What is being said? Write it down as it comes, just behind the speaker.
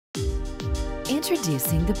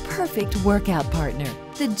Introducing the perfect workout partner,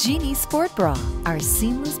 the Genie Sport Bra. Our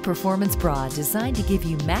seamless performance bra designed to give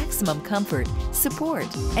you maximum comfort, support,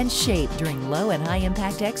 and shape during low and high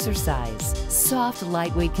impact exercise. Soft,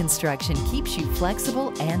 lightweight construction keeps you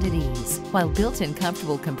flexible and at ease, while built-in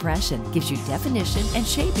comfortable compression gives you definition and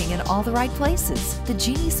shaping in all the right places. The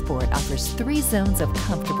Genie Sport offers 3 zones of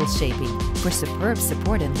comfortable shaping for superb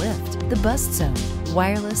support and lift. The bust zone,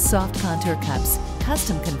 wireless soft contour cups,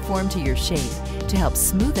 custom conform to your shape to help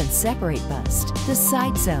smooth and separate bust. The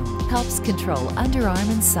side zone helps control underarm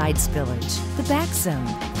and side spillage. The back zone,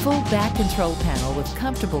 full back control panel with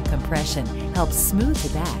comfortable compression, helps smooth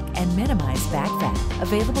the back and minimize back fat.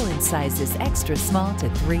 Available in sizes extra small to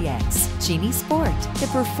 3X. Genie Sport, the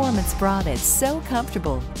performance bra that's so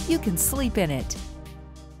comfortable you can sleep in it.